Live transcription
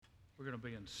We're going to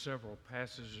be in several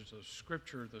passages of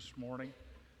Scripture this morning,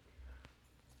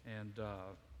 and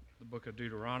the book of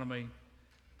Deuteronomy,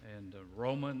 and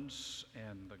Romans,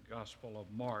 and the Gospel of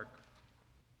Mark.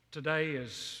 Today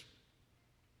is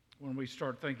when we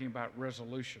start thinking about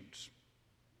resolutions.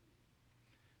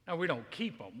 Now, we don't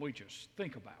keep them, we just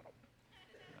think about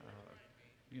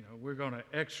them. We're going to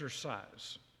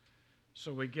exercise.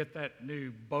 So we get that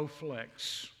new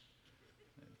Bowflex.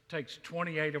 It takes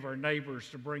 28 of our neighbors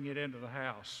to bring it into the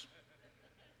house.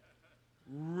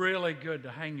 Really good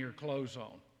to hang your clothes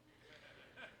on,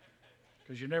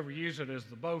 because you never use it as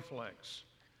the Bowflex.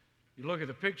 You look at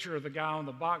the picture of the guy on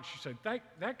the box, you say,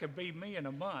 that could be me in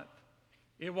a month.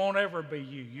 It won't ever be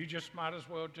you. You just might as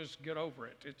well just get over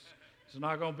it. It's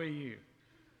not going to be you.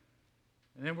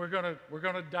 And then we're going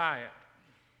to diet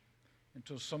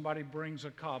until somebody brings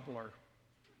a cobbler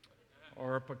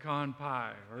or a pecan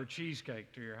pie or a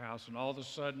cheesecake to your house, and all of a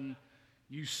sudden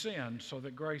you sin so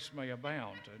that grace may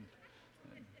abound.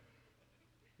 And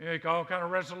you make all kind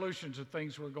of resolutions of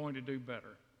things we're going to do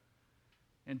better.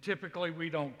 And typically we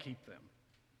don't keep them.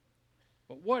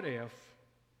 But what if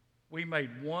we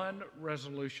made one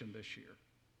resolution this year?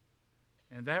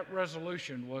 And that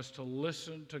resolution was to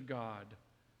listen to God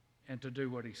and to do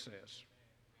what He says.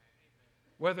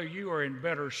 Whether you are in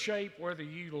better shape, whether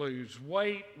you lose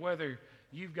weight, whether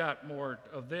you've got more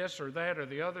of this or that or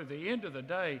the other, the end of the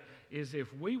day is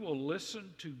if we will listen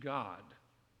to God,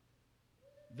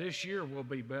 this year will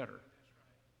be better.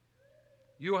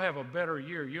 You'll have a better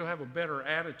year. You'll have a better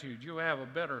attitude. You'll have a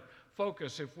better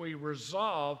focus if we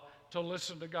resolve to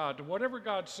listen to God. To whatever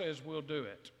God says, we'll do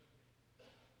it.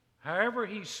 However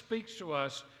He speaks to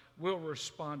us, we'll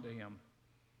respond to Him.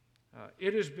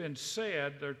 It has been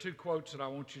said, there are two quotes that I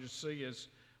want you to see as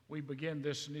we begin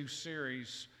this new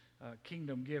series,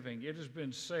 Kingdom Giving. It has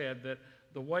been said that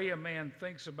the way a man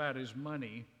thinks about his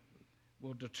money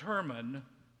will determine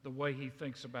the way he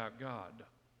thinks about God.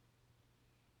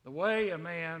 The way a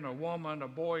man, a woman, a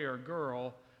boy, or a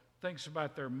girl thinks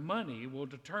about their money will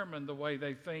determine the way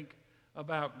they think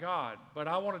about God. But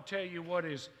I want to tell you what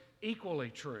is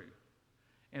equally true,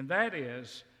 and that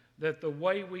is that the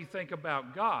way we think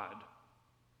about God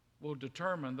will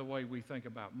determine the way we think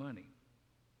about money.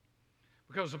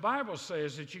 Because the Bible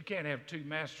says that you can't have two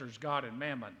masters, God and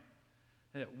mammon,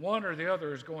 that one or the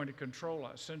other is going to control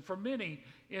us. And for many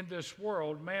in this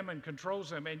world, mammon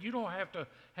controls them, and you don't have to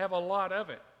have a lot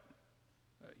of it.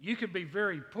 You can be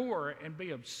very poor and be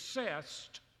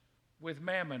obsessed with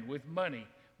mammon, with money,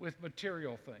 with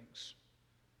material things.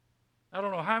 I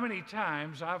don't know how many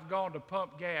times I've gone to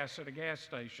pump gas at a gas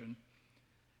station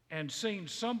and seen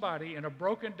somebody in a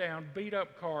broken down, beat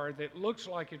up car that looks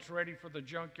like it's ready for the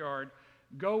junkyard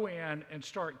go in and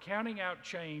start counting out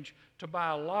change to buy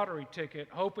a lottery ticket,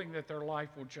 hoping that their life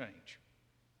will change.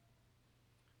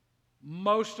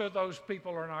 Most of those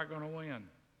people are not going to win.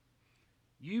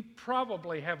 You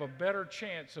probably have a better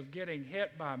chance of getting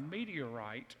hit by a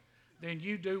meteorite than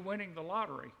you do winning the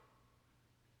lottery.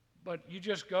 But you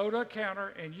just go to a counter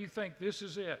and you think this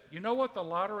is it. You know what the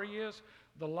lottery is?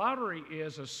 The lottery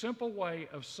is a simple way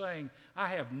of saying, I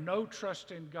have no trust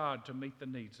in God to meet the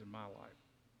needs in my life.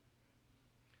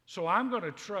 So I'm going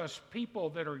to trust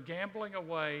people that are gambling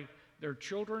away their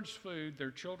children's food, their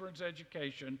children's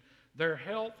education, their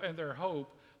health, and their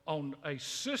hope on a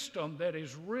system that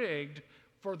is rigged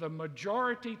for the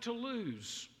majority to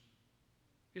lose.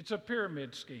 It's a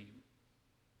pyramid scheme.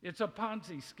 It's a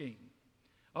Ponzi scheme.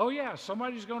 Oh yeah,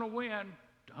 somebody's going to win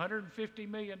 $150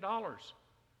 million.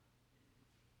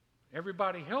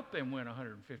 Everybody help them win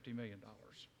 $150 million.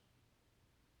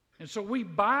 And so we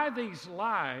buy these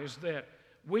lies that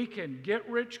we can get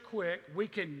rich quick, we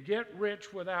can get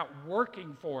rich without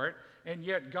working for it, and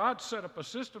yet God set up a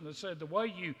system that said the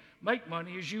way you make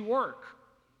money is you work.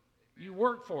 You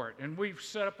work for it. And we've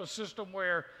set up a system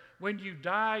where when you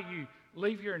die, you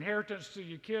leave your inheritance to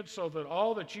your kids so that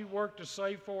all that you work to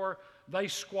save for, they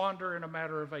squander in a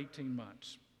matter of 18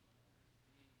 months.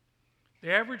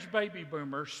 The average baby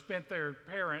boomer spent their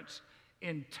parents'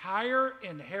 entire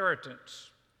inheritance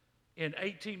in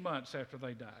 18 months after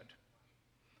they died.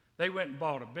 They went and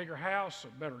bought a bigger house,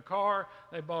 a better car,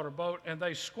 they bought a boat, and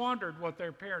they squandered what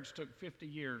their parents took 50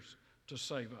 years to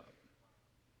save up.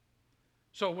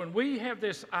 So when we have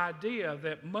this idea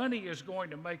that money is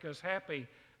going to make us happy,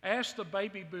 ask the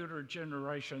baby boomer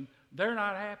generation, they're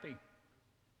not happy.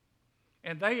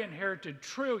 And they inherited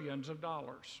trillions of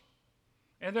dollars.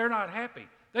 And they're not happy.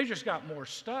 They just got more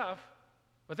stuff,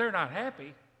 but they're not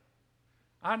happy.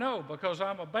 I know, because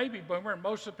I'm a baby boomer, and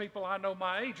most of the people I know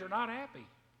my age are not happy.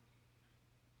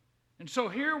 And so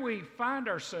here we find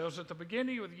ourselves at the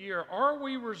beginning of the year. Are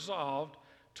we resolved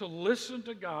to listen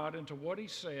to God and to what he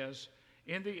says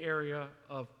in the area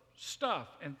of stuff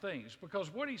and things,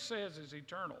 because what he says is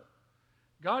eternal.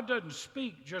 God doesn't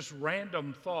speak just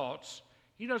random thoughts.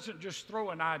 He doesn't just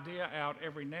throw an idea out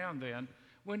every now and then.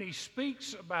 When he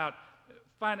speaks about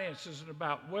finances and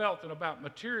about wealth and about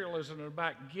materialism and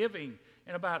about giving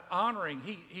and about honoring,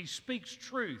 he speaks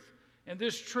truth, and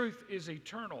this truth is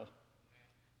eternal.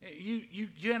 You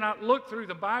cannot look through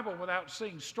the Bible without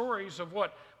seeing stories of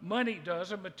what money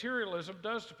does and materialism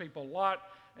does to people. Lot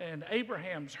and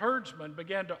Abraham's herdsmen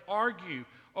began to argue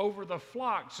over the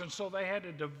flocks, and so they had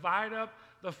to divide up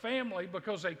the family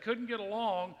because they couldn't get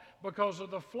along because of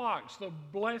the flocks, the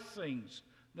blessings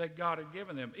that God had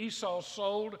given them. Esau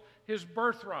sold his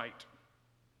birthright.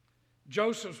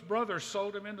 Joseph's brothers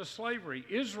sold him into slavery.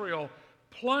 Israel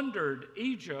plundered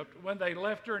Egypt when they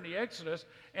left during the Exodus,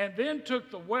 and then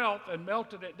took the wealth and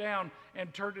melted it down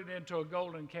and turned it into a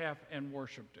golden calf and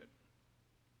worshiped it.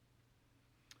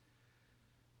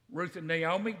 Ruth and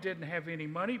Naomi didn't have any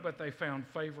money, but they found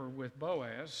favor with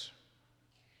Boaz.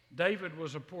 David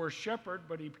was a poor shepherd,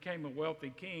 but he became a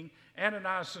wealthy king.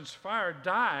 Ananias and Sapphira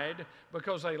died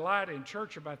because they lied in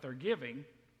church about their giving.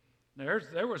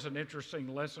 There was an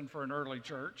interesting lesson for an early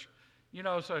church.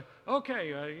 So,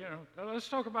 okay, let's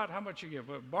talk about how much you give.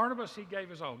 Barnabas, he gave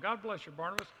his all. God bless you,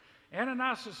 Barnabas.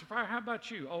 Ananias and Sapphira, how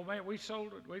about you? Oh, man, we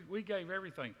sold it. We gave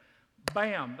everything.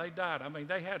 Bam, they died. I mean,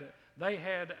 they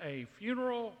had a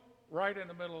funeral right in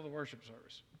the middle of the worship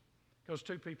service because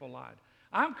two people lied.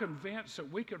 I'm convinced that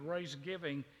we could raise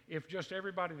giving if just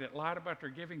everybody that lied about their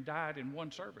giving died in one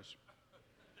service.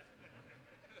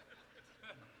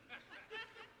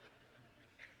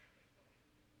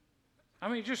 I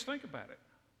mean, just think about it.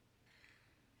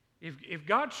 If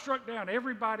God struck down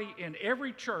everybody in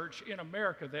every church in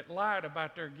America that lied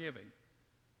about their giving,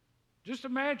 just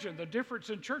imagine the difference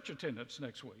in church attendance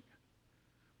next week.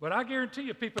 But I guarantee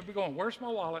you, people will be going, where's my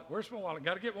wallet? Where's my wallet?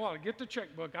 Got to get my wallet. Get the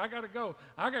checkbook. I got to go.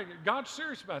 God's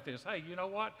serious about this. Hey, you know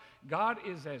what? God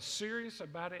is as serious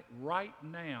about it right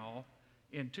now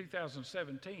in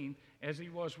 2017 as he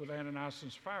was with Ananias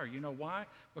and Sapphira. You know why?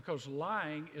 Because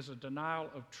lying is a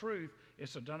denial of truth.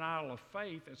 It's a denial of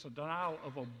faith. It's a denial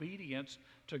of obedience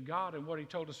to God and what he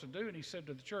told us to do. And he said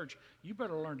to the church, you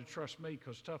better learn to trust me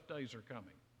because tough days are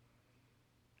coming.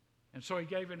 And so he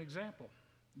gave an example.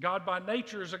 God by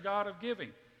nature is a God of giving.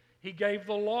 He gave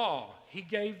the law. He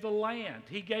gave the land.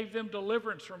 He gave them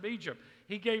deliverance from Egypt.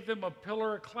 He gave them a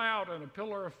pillar of cloud and a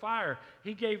pillar of fire.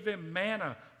 He gave them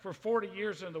manna for 40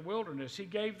 years in the wilderness. He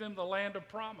gave them the land of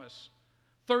promise.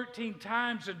 13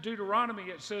 times in Deuteronomy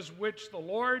it says, which the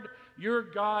Lord your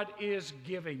God is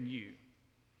giving you.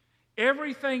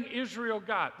 Everything Israel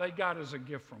got, they got as a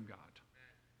gift from God.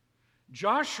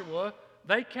 Joshua,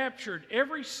 they captured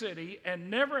every city and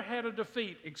never had a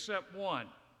defeat except one.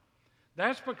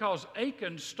 That's because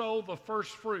Achan stole the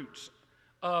first fruits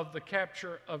of the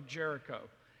capture of Jericho.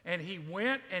 And he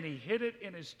went and he hid it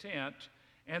in his tent,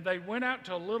 and they went out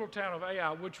to a little town of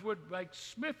Ai, which would make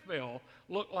Smithville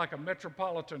look like a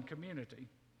metropolitan community.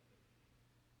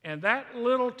 And that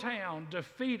little town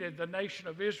defeated the nation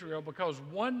of Israel because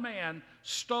one man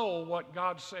stole what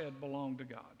God said belonged to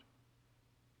God.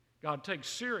 God takes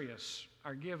serious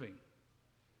our giving.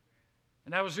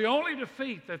 And that was the only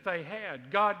defeat that they had.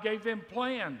 God gave them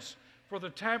plans for the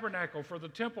tabernacle, for the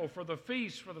temple, for the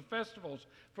feasts, for the festivals,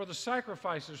 for the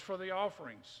sacrifices, for the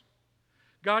offerings.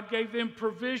 God gave them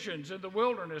provisions in the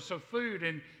wilderness of food,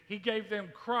 and he gave them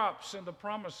crops in the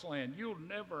promised land. You'll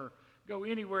never go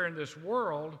anywhere in this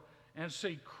world and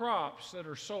see crops that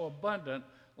are so abundant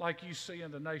like you see in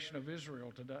the nation of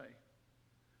Israel today.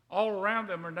 All around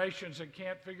them are nations that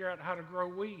can't figure out how to grow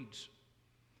weeds.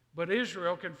 But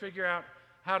Israel can figure out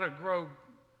how to grow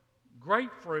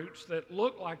grapefruits that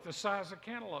look like the size of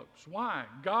cantaloupes. Why?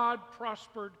 God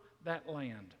prospered that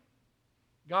land.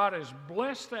 God has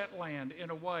blessed that land in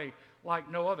a way like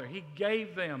no other. He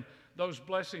gave them those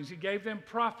blessings. He gave them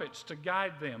prophets to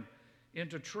guide them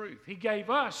into truth. He gave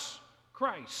us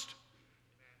Christ,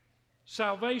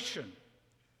 salvation,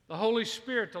 the Holy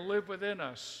Spirit to live within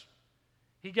us.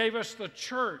 He gave us the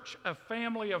church, a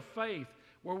family of faith,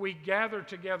 where we gather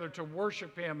together to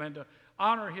worship him and to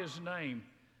honor his name.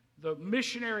 The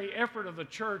missionary effort of the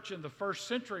church in the first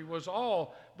century was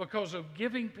all because of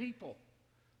giving people.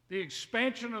 The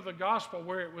expansion of the gospel,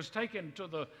 where it was taken to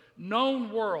the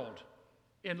known world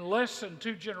in less than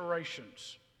 2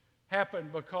 generations,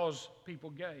 happened because people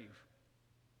gave.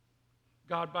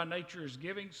 God by nature is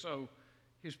giving, so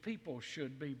his people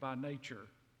should be by nature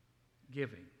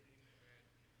giving.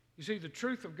 You see, the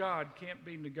truth of God can't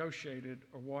be negotiated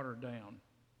or watered down.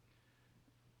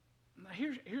 Now,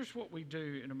 here's what we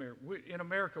do in America. In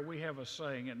America, we have a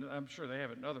saying, and I'm sure they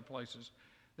have it in other places,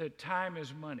 that time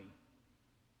is money.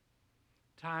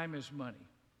 Time is money.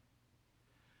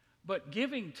 But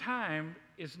giving time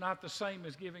is not the same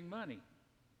as giving money.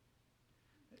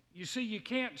 You see, you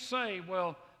can't say,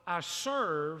 well, I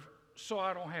serve so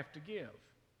I don't have to give.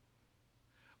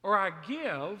 Or I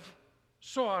give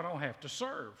so I don't have to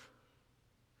serve.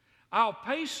 I'll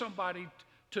pay somebody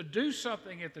to do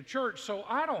something at the church so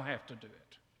I don't have to do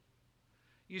it.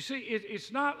 You see,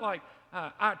 it's not like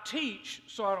I teach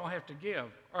so I don't have to give,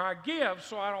 or I give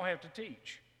so I don't have to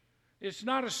teach. It's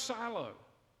not a silo.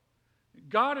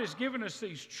 God has given us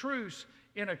these truths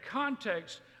in a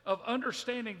context of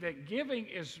understanding that giving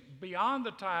is beyond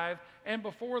the tithe and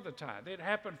before the tithe. It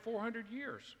happened 400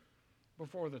 years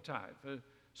before the tithe.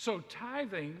 So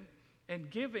tithing and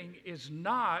giving is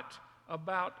not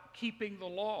about keeping the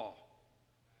law.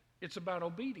 It's about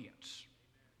obedience.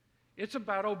 It's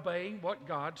about obeying what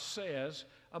God says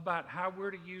about how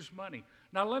we're to use money.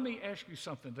 Now, let me ask you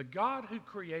something. The God who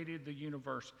created the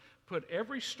universe put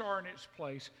every star in its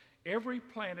place, every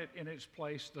planet in its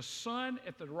place, the sun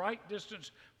at the right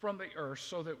distance from the earth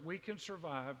so that we can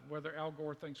survive, whether Al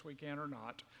Gore thinks we can or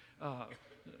not.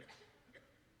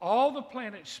 All the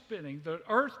planets spinning, the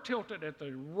earth tilted at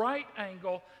the right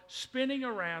angle, spinning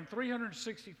around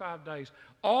 365 days.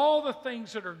 All the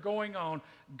things that are going on,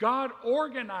 God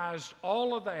organized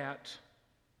all of that.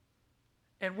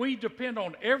 And we depend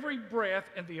on every breath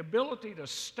and the ability to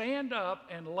stand up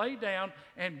and lay down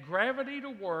and gravity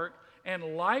to work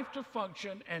and life to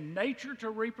function and nature to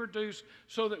reproduce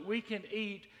so that we can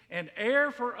eat and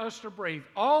air for us to breathe.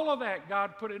 All of that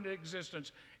God put into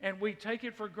existence, and we take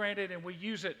it for granted and we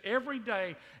use it every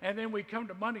day, and then we come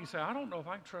to money and say, I don't know if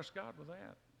I can trust God with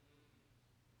that.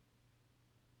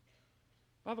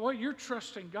 By the way, you're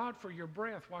trusting God for your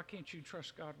breath. Why can't you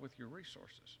trust God with your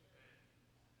resources?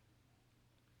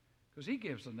 Because He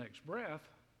gives the next breath.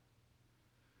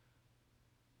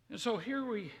 And so here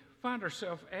we find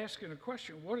ourselves asking a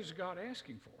question, what is God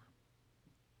asking for?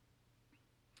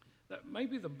 That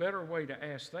maybe the better way to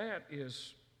ask that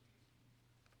is,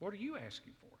 what are you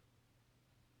asking for?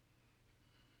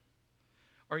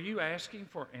 Are you asking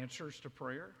for answers to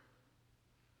prayer?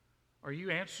 Are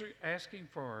you asking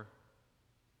for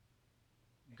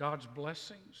God's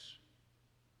blessings?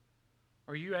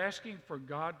 Are you asking for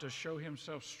God to show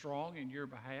Himself strong in your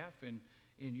behalf and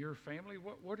in your family?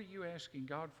 What are you asking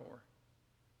God for?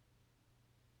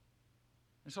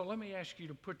 And so let me ask you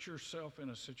to put yourself in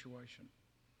a situation.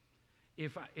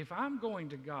 If I'm going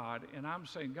to God and I'm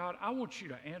saying, God, I want you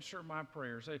to answer my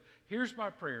prayers. Here's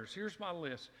my prayers. Here's my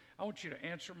list. I want you to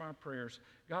answer my prayers.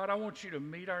 God, I want you to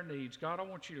meet our needs. God, I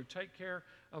want you to take care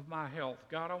of my health.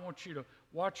 God, I want you to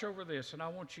watch over this, and I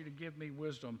want you to give me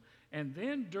wisdom. And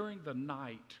then during the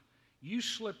night, you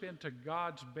slip into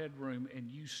God's bedroom and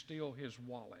you steal His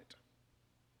wallet.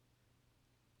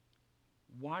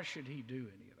 Why should He do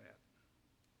any of that?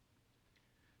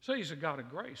 So He's a God of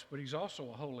grace, but He's also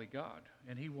a holy God,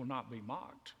 and He will not be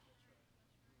mocked.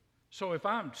 So if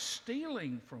I'm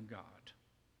stealing from God,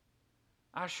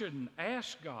 I shouldn't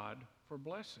ask God for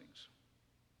blessings.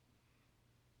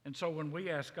 And so when we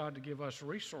ask God to give us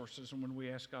resources and when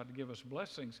we ask God to give us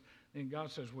blessings, then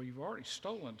God says, well, you've already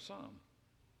stolen some.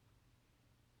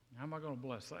 How am I going to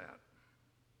bless that?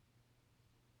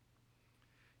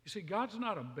 You see, God's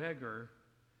not a beggar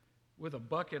with a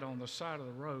bucket on the side of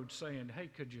the road saying, hey,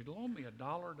 could you loan me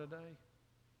 $1 today?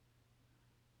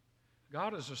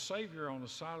 God is a Savior on the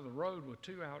side of the road with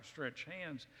two outstretched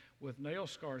hands with nail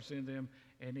scars in them,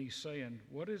 and He's saying,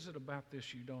 what is it about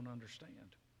this you don't understand?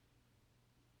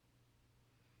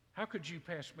 How could you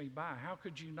pass me by? How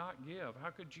could you not give? How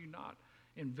could you not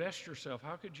invest yourself?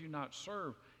 How could you not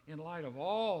serve in light of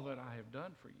all that I have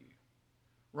done for you?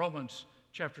 Romans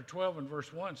chapter 12 and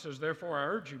verse 1 says, therefore I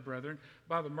urge you, brethren,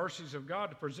 by the mercies of God,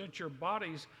 to present your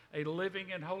bodies a living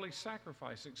and holy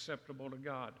sacrifice acceptable to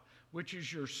God, which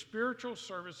is your spiritual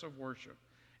service of worship.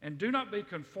 And do not be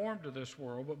conformed to this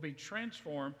world, but be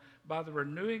transformed by the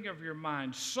renewing of your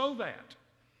mind, so that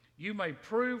you may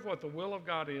prove what the will of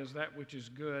God is, that which is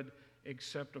good,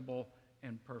 acceptable,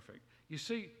 and perfect. You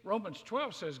see, Romans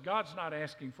 12 says God's not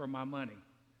asking for my money.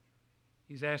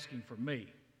 He's asking for me.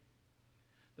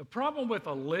 The problem with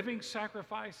a living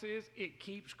sacrifice is it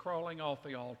keeps crawling off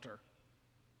the altar.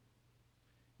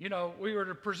 You know, we were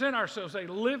to present ourselves a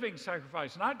living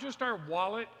sacrifice, not just our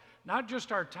wallet, not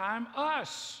just our time,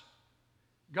 us.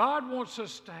 God wants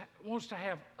to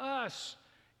have us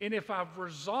and if I've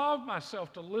resolved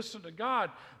myself to listen to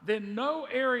God, then no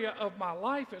area of my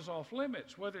life is off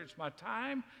limits, whether it's my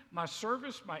time, my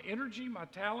service, my energy, my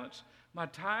talents, my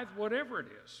tithe, whatever it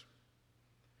is.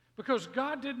 Because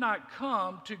God did not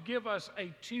come to give us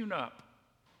a tune-up.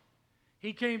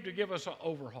 He came to give us an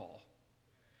overhaul.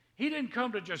 He didn't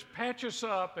come to just patch us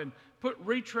up and put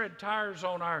retread tires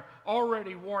on our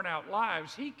already worn-out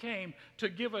lives. He came to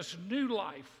give us new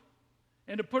life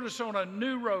and to put us on a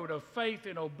new road of faith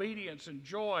and obedience and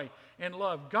joy and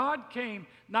love. God came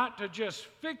not to just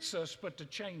fix us, but to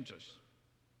change us.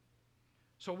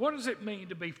 So what does it mean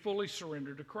to be fully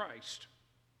surrendered to Christ?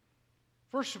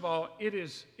 First of all, it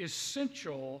is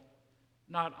essential,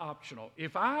 not optional.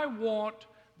 If I want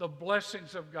the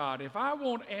blessings of God, if I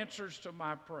want answers to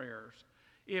my prayers,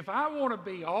 if I want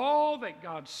to be all that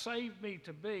God saved me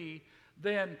to be,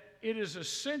 then it is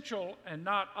essential and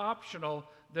not optional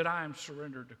that I am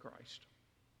surrendered to Christ.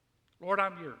 Lord,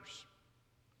 I'm yours.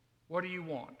 What do you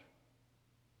want?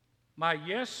 My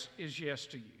yes is yes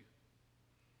to you.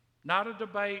 Not a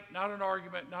debate, not an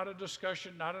argument, not a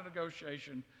discussion, not a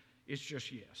negotiation. It's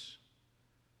just yes.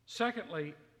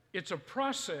 Secondly, it's a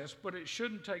process, but it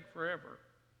shouldn't take forever.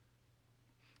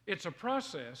 It's a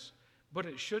process, but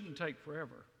it shouldn't take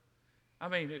forever. I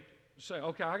mean, say,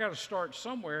 okay, I got to start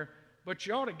somewhere, but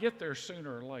you ought to get there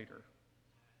sooner or later.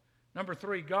 Number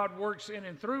three, God works in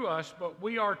and through us, but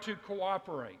we are to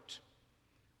cooperate.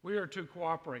 We are to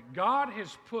cooperate. God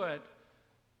has put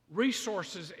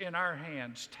resources in our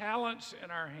hands, talents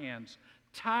in our hands,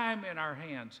 time in our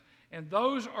hands, and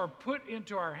those are put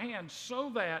into our hands so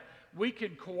that we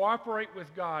can cooperate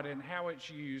with God in how it's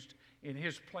used in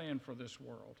His plan for this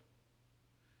world.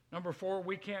 Number four,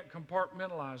 we can't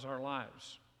compartmentalize our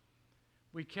lives.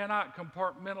 We cannot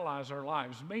compartmentalize our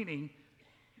lives, meaning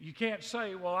you can't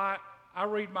say, well, I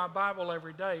read my Bible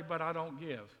every day, but I don't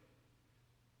give.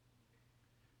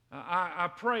 I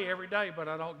pray every day, but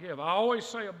I don't give. I always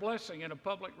say a blessing in a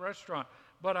public restaurant,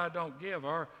 but I don't give.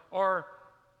 Or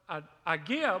I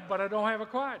give, but I don't have a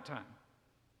quiet time.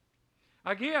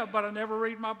 I give, but I never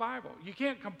read my Bible. You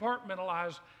can't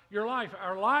compartmentalize your life.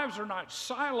 Our lives are not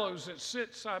silos that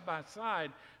sit side by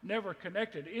side, never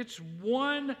connected. It's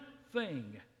one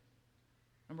thing.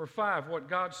 Number five, what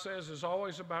God says is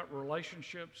always about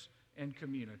relationships and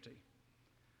community.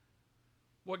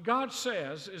 What God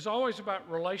says is always about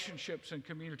relationships and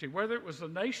community. Whether it was the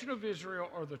nation of Israel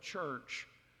or the church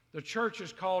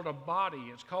is called a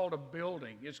body, it's called a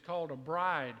building, it's called a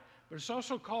bride, but it's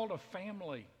also called a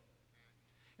family.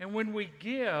 And when we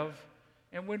give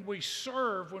and when we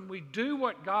serve, when we do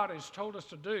what God has told us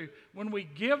to do, when we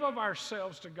give of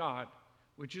ourselves to God,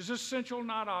 which is essential,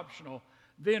 not optional,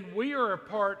 then we are a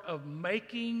part of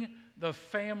making the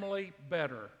family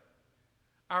better,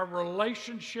 our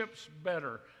relationships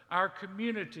better, our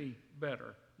community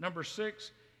better. Number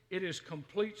six, it is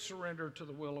complete surrender to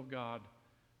the will of God,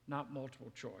 not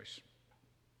multiple choice.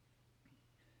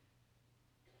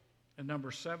 And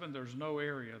number seven, there's no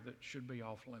area that should be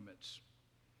off limits.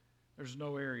 There's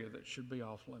no area that should be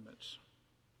off limits.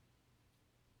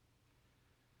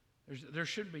 There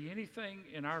shouldn't be anything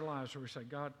in our lives where we say,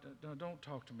 God, don't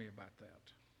talk to me about that.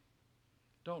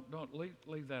 Don't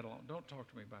leave that alone. Don't talk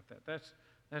to me about that.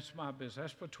 That's my business.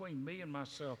 That's between me and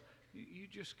myself. You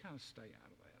just kind of stay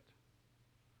out of that.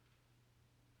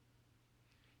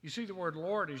 You see, the word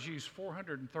Lord is used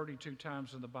 432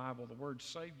 times in the Bible. The word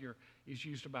Savior is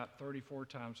used about 34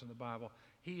 times in the Bible.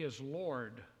 He is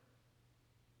Lord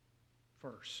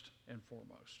first and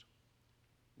foremost.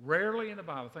 Rarely in the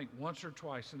Bible, I think once or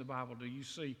twice in the Bible, do you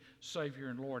see Savior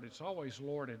and Lord. It's always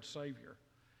Lord and Savior.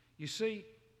 You see,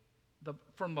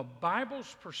 from the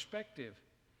Bible's perspective,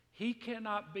 He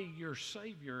cannot be your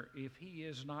Savior if He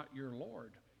is not your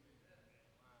Lord.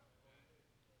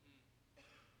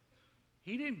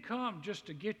 He didn't come just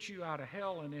to get you out of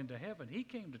hell and into heaven. He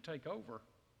came to take over.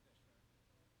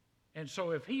 And so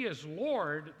if He is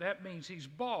Lord, that means He's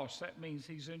boss. That means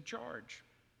He's in charge.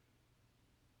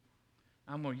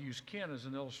 I'm going to use Ken as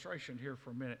an illustration here for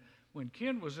a minute. When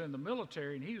Ken was in the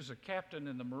military and he was a captain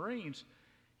in the Marines,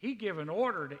 he gave an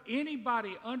order to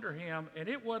anybody under him, and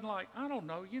it wasn't like, I don't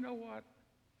know, you know what?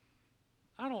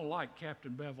 I don't like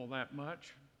Captain Bevel that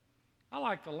much. I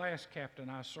like the last captain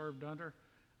I served under.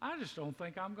 I just don't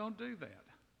think I'm going to do that.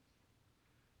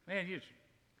 Man,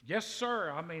 yes,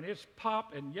 sir. I mean, it's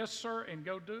pop and yes, sir, and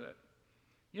go do it.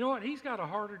 You know what? He's got a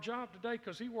harder job today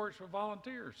because he works with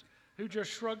volunteers who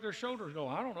just shrug their shoulders, go,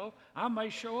 I don't know. I may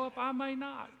show up, I may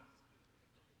not.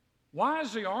 Why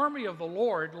is the army of the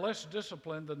Lord less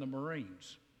disciplined than the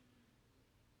Marines?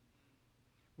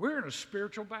 We're in a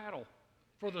spiritual battle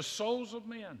for the souls of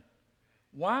men.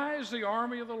 Why is the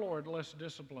army of the Lord less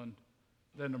disciplined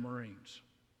than the Marines?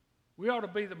 We ought to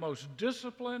be the most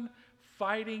disciplined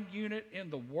fighting unit in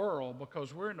the world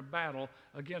because we're in a battle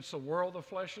against the world, the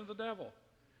flesh, and the devil.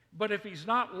 But if he's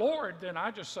not Lord, then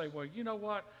I just say, well, you know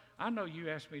what? I know you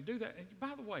asked me to do that. And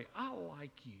by the way, I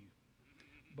like you,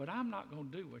 but I'm not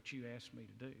going to do what you asked me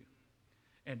to do.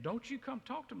 And don't you come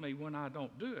talk to me when I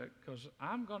don't do it, because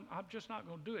I'm just not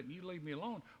going to do it, and you leave me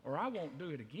alone, or I won't do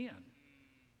it again.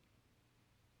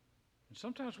 And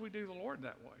sometimes we do the Lord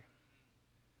that way.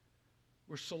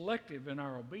 We're selective in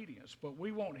our obedience, but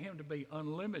we want him to be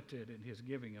unlimited in his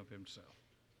giving of himself.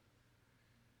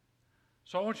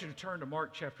 So I want you to turn to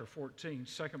Mark chapter 14,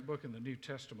 second book in the New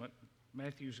Testament,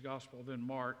 Matthew's Gospel, then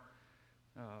Mark.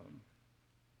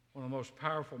 One of the most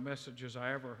powerful messages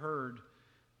I ever heard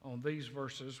on these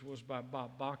verses was by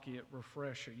Bob Bakke at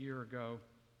Refresh a year ago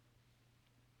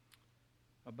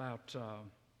about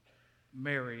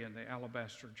Mary and the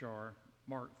alabaster jar,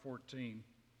 Mark 14.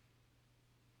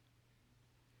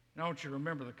 And I want you to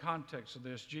remember the context of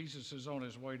this. Jesus is on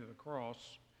his way to the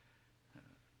cross.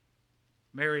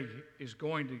 Mary is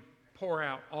going to pour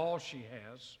out all she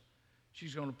has.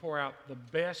 She's going to pour out the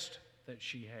best that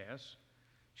she has.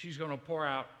 She's going to pour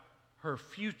out her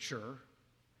future,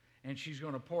 and she's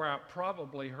going to pour out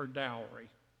probably her dowry.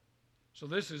 So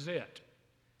this is it.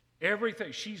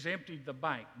 Everything, she's emptied the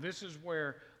bank. This is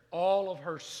where all of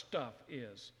her stuff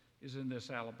is in this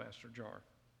alabaster jar.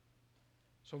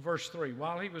 So verse 3,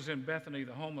 while he was in Bethany,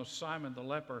 the home of Simon the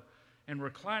leper, and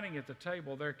reclining at the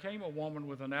table, there came a woman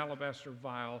with an alabaster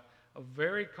vial of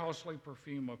very costly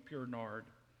perfume of pure nard.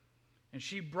 And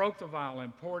she broke the vial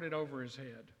and poured it over his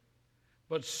head.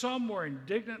 But some were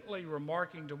indignantly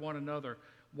remarking to one another,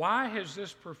 why has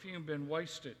this perfume been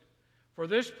wasted? For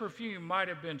this perfume might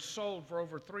have been sold for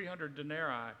over 300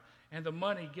 denarii and the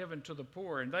money given to the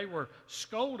poor. And they were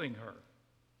scolding her.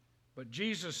 But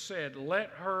Jesus said, let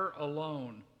her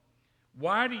alone.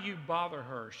 Why do you bother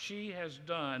her? She has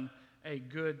done a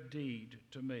good deed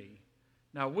to me.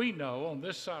 Now we know on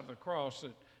this side of the cross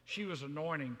that she was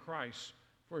anointing Christ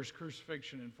for his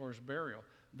crucifixion and for his burial.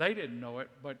 They didn't know it,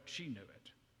 but she knew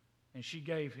it. And she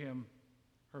gave him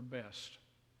her best.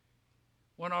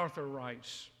 One author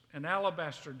writes, an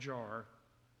alabaster jar,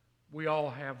 we all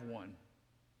have one.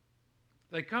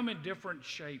 They come in different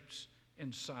shapes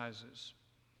and sizes.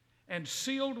 And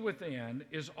sealed within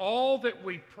is all that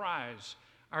we prize,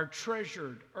 our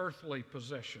treasured earthly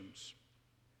possessions.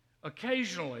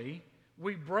 Occasionally,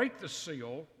 we break the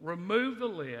seal, remove the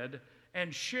lid,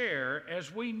 and share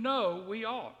as we know we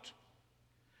ought.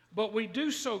 But we do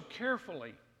so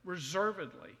carefully,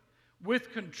 reservedly,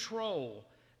 with control,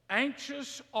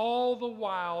 anxious all the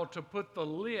while to put the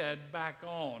lid back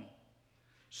on.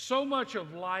 So much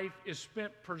of life is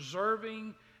spent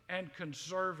preserving and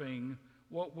conserving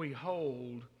what we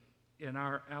hold in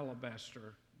our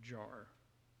alabaster jar.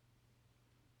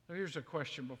 So here's a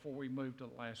question before we move to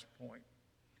the last point.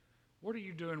 What are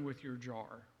you doing with your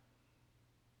jar?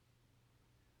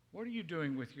 What are you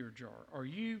doing with your jar? Are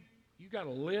you got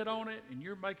a lid on it and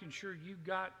you're making sure you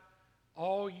got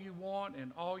all you want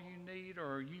and all you need,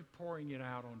 or are you pouring it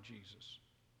out on Jesus?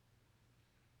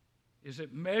 Is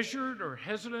it measured or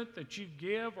hesitant that you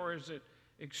give, or is it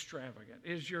extravagant?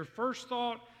 Is your first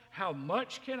thought, how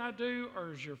much can I do,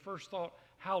 or is your first thought,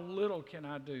 how little can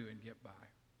I do and get by?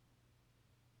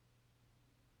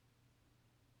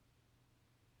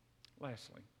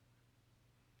 Lastly,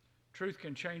 truth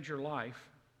can change your life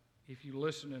if you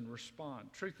listen and respond.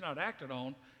 Truth not acted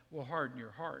on will harden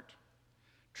your heart.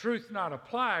 Truth not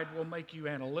applied will make you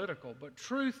analytical, but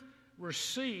truth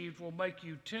received will make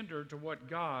you tender to what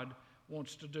God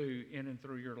wants to do in and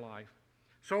through your life.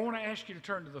 So I want to ask you to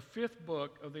turn to the fifth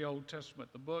book of the Old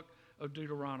Testament, the book of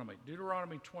Deuteronomy,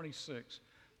 Deuteronomy 26.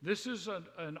 This is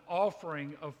an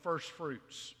offering of first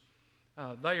fruits.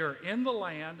 They are in the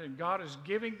land, and God is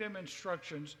giving them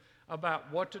instructions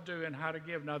about what to do and how to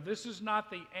give. Now, this is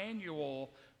not the annual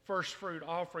first fruit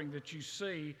offering that you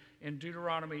see in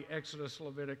Deuteronomy, Exodus,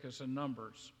 Leviticus, and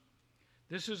Numbers.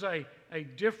 This is a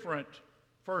different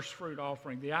first fruit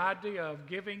offering, the idea of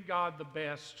giving God the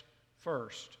best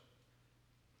first.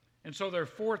 And so there are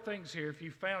four things here. If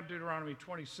you found Deuteronomy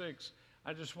 26,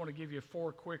 I just want to give you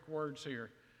four quick words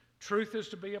here. Truth is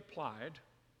to be applied.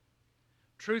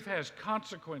 Truth has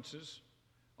consequences.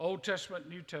 Old Testament,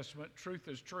 New Testament, truth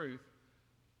is truth.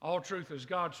 All truth is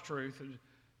God's truth.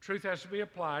 Truth has to be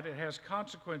applied. It has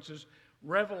consequences.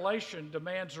 Revelation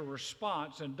demands a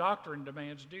response, and doctrine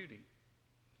demands duty.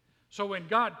 So when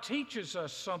God teaches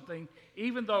us something,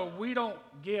 even though we don't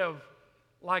give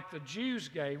like the Jews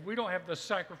gave, we don't have the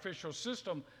sacrificial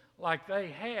system like they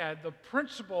had, the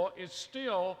principle is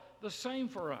still the same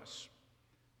for us,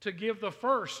 to give the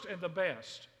first and the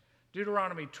best.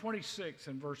 Deuteronomy 26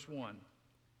 and verse 1.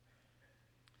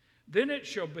 Then it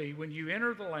shall be when you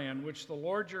enter the land which the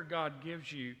Lord your God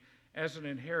gives you as an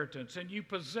inheritance, and you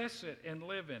possess it and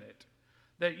live in it,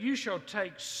 that you shall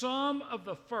take some of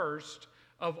the first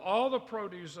of all the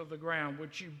produce of the ground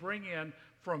which you bring in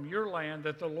from your land,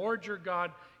 that the Lord your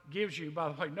God gives you. By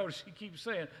the way, notice he keeps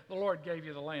saying, the Lord gave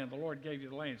you the land, the Lord gave you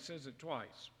the land. It says it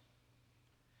twice.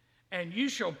 And you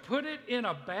shall put it in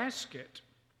a basket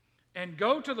and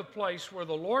go to the place where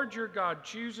the Lord your God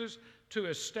chooses to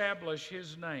establish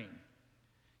his name.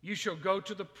 You shall go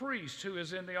to the priest who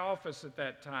is in the office at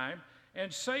that time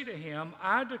and say to him,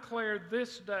 I declare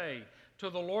this day to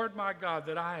the Lord my God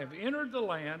that I have entered the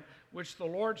land which the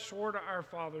Lord swore to our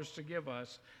fathers to give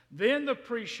us. Then the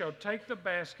priest shall take the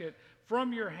basket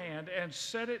from your hand and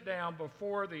set it down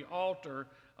before the altar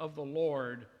of the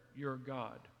Lord your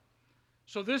God.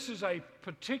 So this is a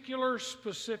particular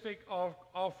specific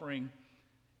offering.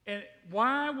 And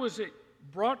why was it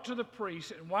brought to the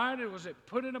priest, and why was it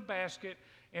put in a basket,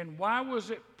 and why was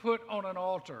it put on an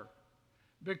altar?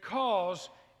 Because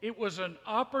it was an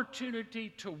opportunity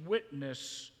to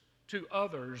witness to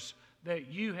others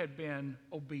that you had been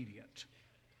obedient.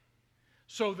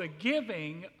 So the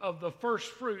giving of the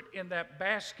first fruit in that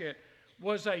basket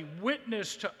was a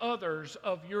witness to others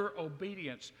of your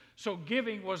obedience. So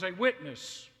giving was a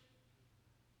witness,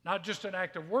 not just an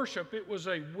act of worship, it was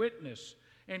a witness.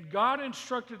 And God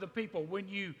instructed the people, when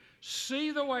you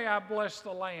see the way I bless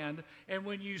the land, and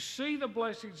when you see the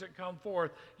blessings that come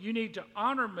forth, you need to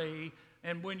honor me.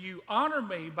 And when you honor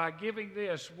me by giving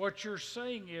this, what you're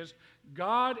saying is,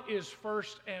 God is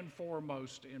first and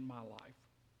foremost in my life.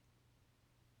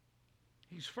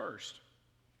 He's first.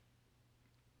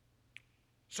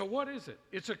 So what is it?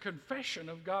 It's a confession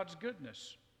of God's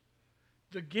goodness.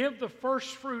 To give the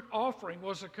first fruit offering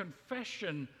was a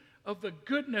confession of the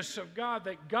goodness of God,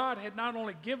 that God had not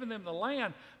only given them the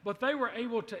land, but they were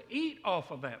able to eat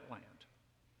off of that land.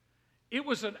 It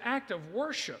was an act of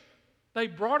worship. They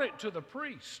brought it to the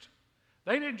priest.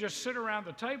 They didn't just sit around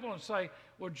the table and say,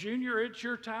 well, Junior, it's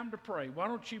your time to pray. Why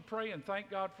don't you pray and thank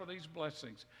God for these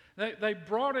blessings? They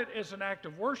brought it as an act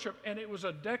of worship, and it was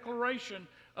a declaration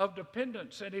of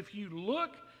dependence. And if you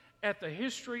look at the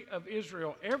history of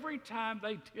Israel, every time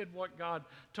they did what God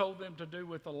told them to do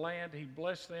with the land, he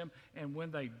blessed them, and when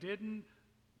they didn't,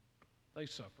 they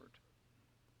suffered.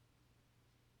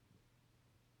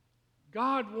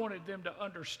 God wanted them to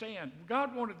understand.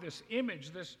 God wanted this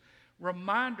image, this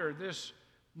reminder, this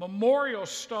memorial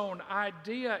stone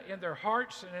idea in their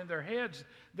hearts and in their heads,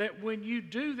 that when you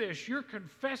do this, you're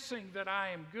confessing that I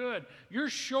am good. You're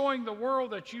showing the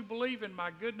world that you believe in my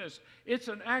goodness. It's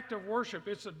an act of worship.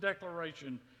 It's a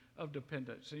declaration of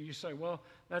dependence. And you say, well,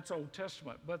 that's Old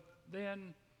Testament. But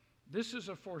then this is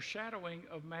a foreshadowing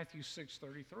of Matthew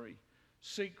 6:33.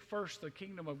 Seek first the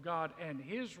kingdom of God and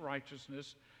his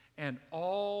righteousness, and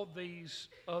all these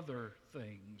other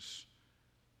things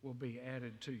will be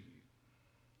added to you.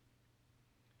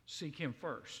 Seek him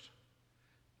first.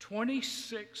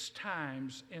 26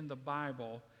 times in the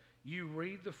Bible, you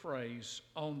read the phrase,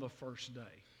 on the first day.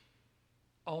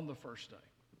 On the first day.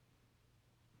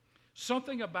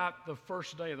 Something about the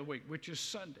first day of the week, which is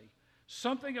Sunday.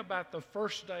 Something about the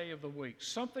first day of the week.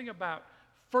 Something about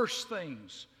first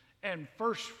things and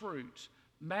first fruits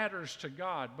matters to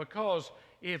God, because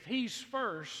if he's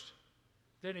first,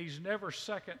 then he's never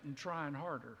second and trying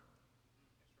harder.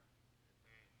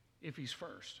 If he's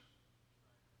first.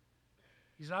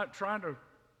 He's not trying to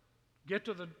get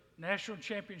to the national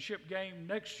championship game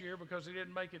next year because he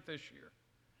didn't make it this year.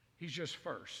 He's just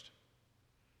first.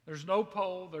 There's no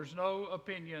poll, there's no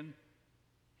opinion.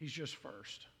 He's just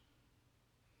first.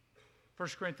 1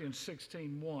 Corinthians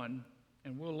 16:1,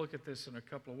 and we'll look at this in a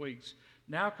couple of weeks.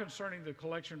 Now concerning the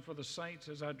collection for the saints,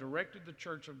 as I directed the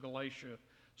church of Galatia,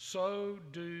 so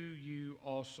do you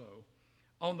also.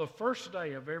 On the first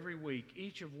day of every week,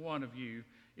 each of one of you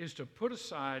is to put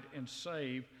aside and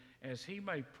save as he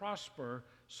may prosper,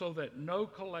 so that no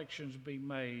collections be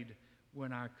made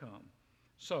when I come.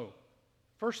 So,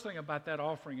 first thing about that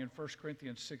offering in 1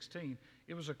 Corinthians 16,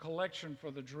 it was a collection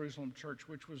for the Jerusalem church,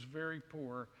 which was very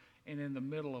poor and in the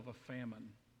middle of a famine.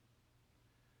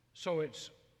 So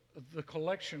the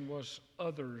collection was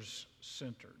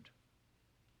others-centered.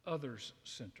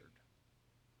 Others-centered.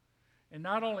 And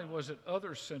not only was it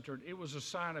others-centered, it was a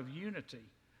sign of unity,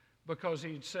 because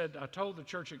he had said, I told the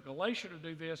church at Galatia to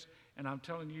do this, and I'm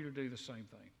telling you to do the same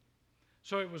thing.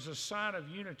 So it was a sign of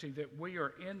unity that we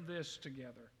are in this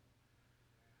together.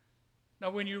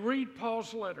 Now, when you read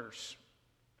Paul's letters,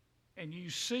 and you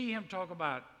see him talk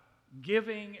about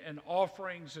giving and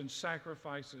offerings and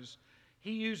sacrifices,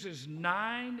 he uses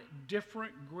 9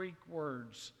 different Greek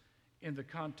words in the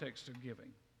context of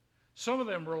giving. Some of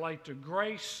them relate to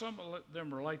grace, some of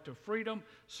them relate to freedom,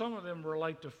 some of them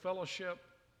relate to fellowship.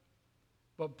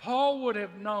 But Paul would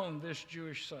have known this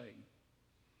Jewish saying.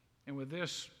 And with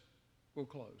this, we'll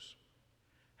close.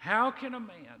 How can a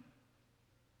man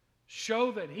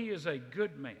show that he is a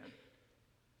good man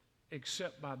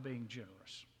except by being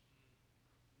generous?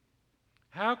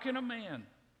 How can a man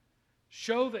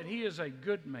show that he is a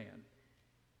good man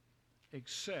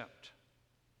except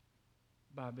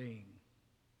by being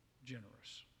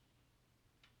generous?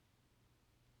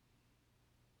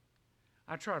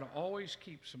 I try to always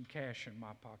keep some cash in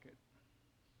my pocket.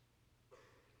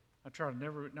 I try to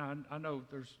never, now I know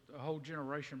there's a whole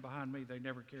generation behind me, they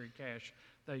never carry cash.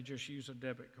 They just use a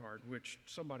debit card, which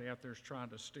somebody out there is trying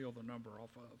to steal the number off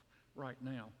of right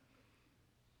now.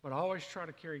 But I always try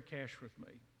to carry cash with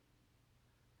me.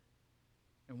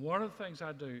 And one of the things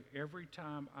I do every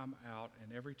time I'm out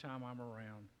and every time I'm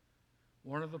around,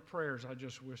 one of the prayers I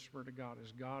just whisper to God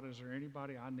is, God, is there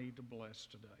anybody I need to bless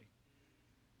today?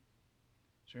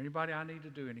 Is there anybody I need to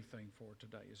do anything for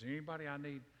today? Is there anybody I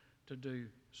need to do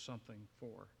something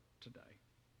for today?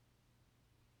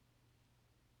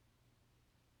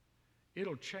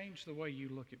 It'll change the way you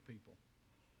look at people.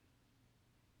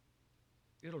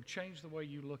 It'll change the way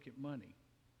you look at money.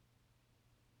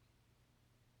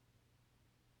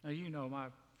 Now, you know my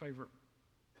favorite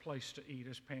place to eat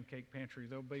is Pancake Pantry.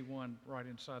 There'll be one right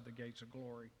inside the gates of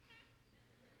glory.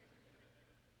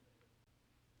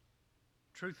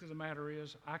 Truth of the matter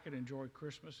is, I could enjoy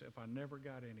Christmas if I never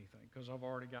got anything, because I've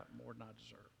already gotten more than I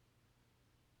deserve.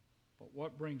 But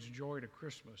what brings joy to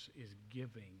Christmas is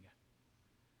giving.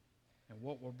 And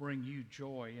what will bring you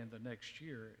joy in the next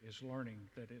year is learning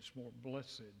that it's more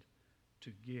blessed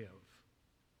to give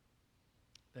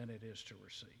than it is to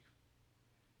receive.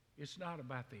 It's not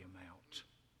about the amount.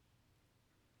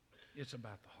 It's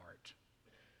about the heart.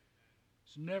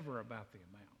 It's never about the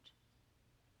amount.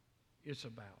 It's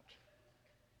about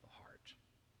the heart.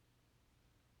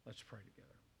 Let's pray together.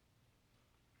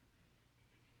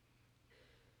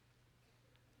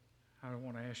 I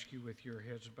want to ask you, with your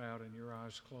heads bowed and your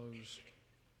eyes closed,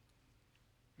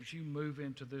 as you move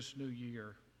into this new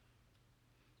year,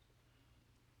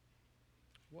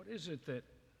 what is it that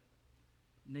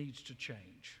needs to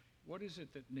change? What is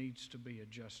it that needs to be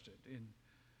adjusted in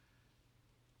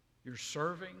your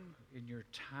serving, in your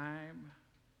time,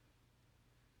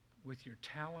 with your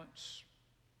talents,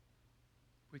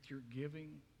 with your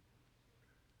giving,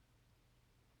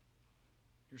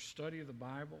 your study of the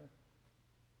Bible,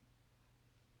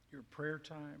 your prayer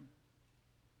time?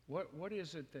 What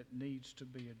is it that needs to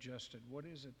be adjusted? What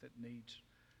is it that needs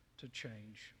to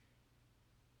change?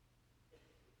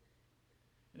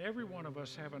 And every one of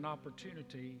us have an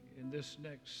opportunity in this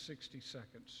next 60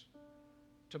 seconds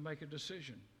to make a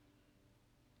decision,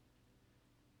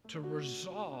 to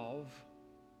resolve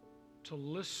to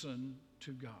listen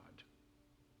to God,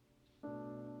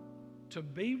 to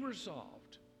be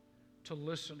resolved to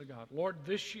listen to God. Lord,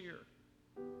 this year,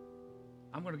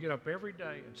 I'm going to get up every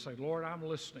day and say, Lord, I'm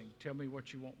listening. Tell me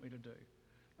what you want me to do.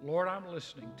 Lord, I'm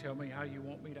listening. Tell me how you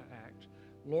want me to act.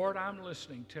 Lord, I'm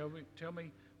listening. Tell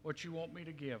me what you want me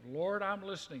to give. Lord, I'm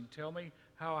listening. Tell me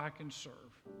how I can serve.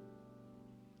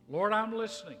 Lord, I'm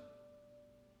listening.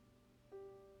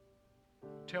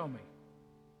 Tell me.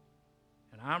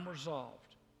 And I'm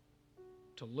resolved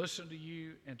to listen to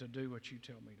you and to do what you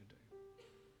tell me to do.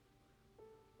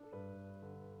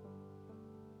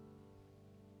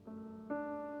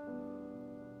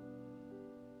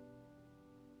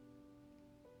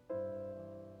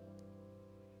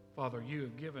 Father, you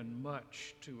have given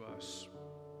much to us.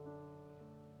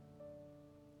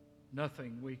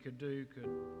 Nothing we could do could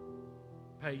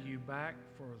pay you back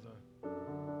for the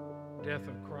death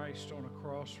of Christ on a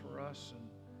cross for us and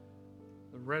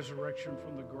the resurrection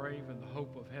from the grave and the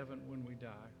hope of heaven when we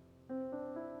die.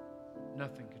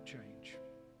 Nothing could change.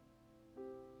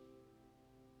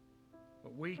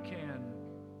 But we can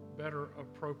better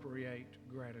appropriate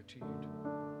gratitude.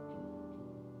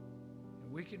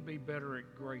 And we can be better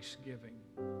at grace giving.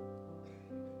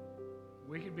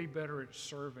 We can be better at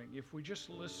serving if we just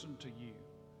listen to you.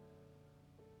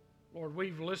 Lord,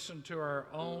 we've listened to our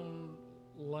own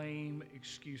lame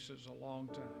excuses a long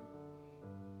time.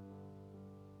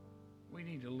 We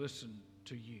need to listen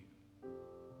to you.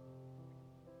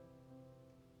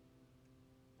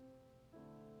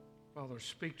 Father,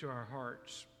 speak to our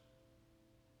hearts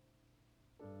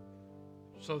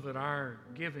so that our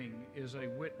giving is a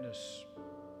witness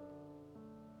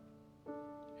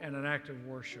and an act of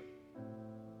worship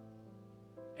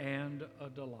and a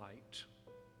delight.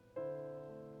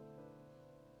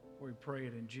 We pray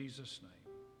it in Jesus' name.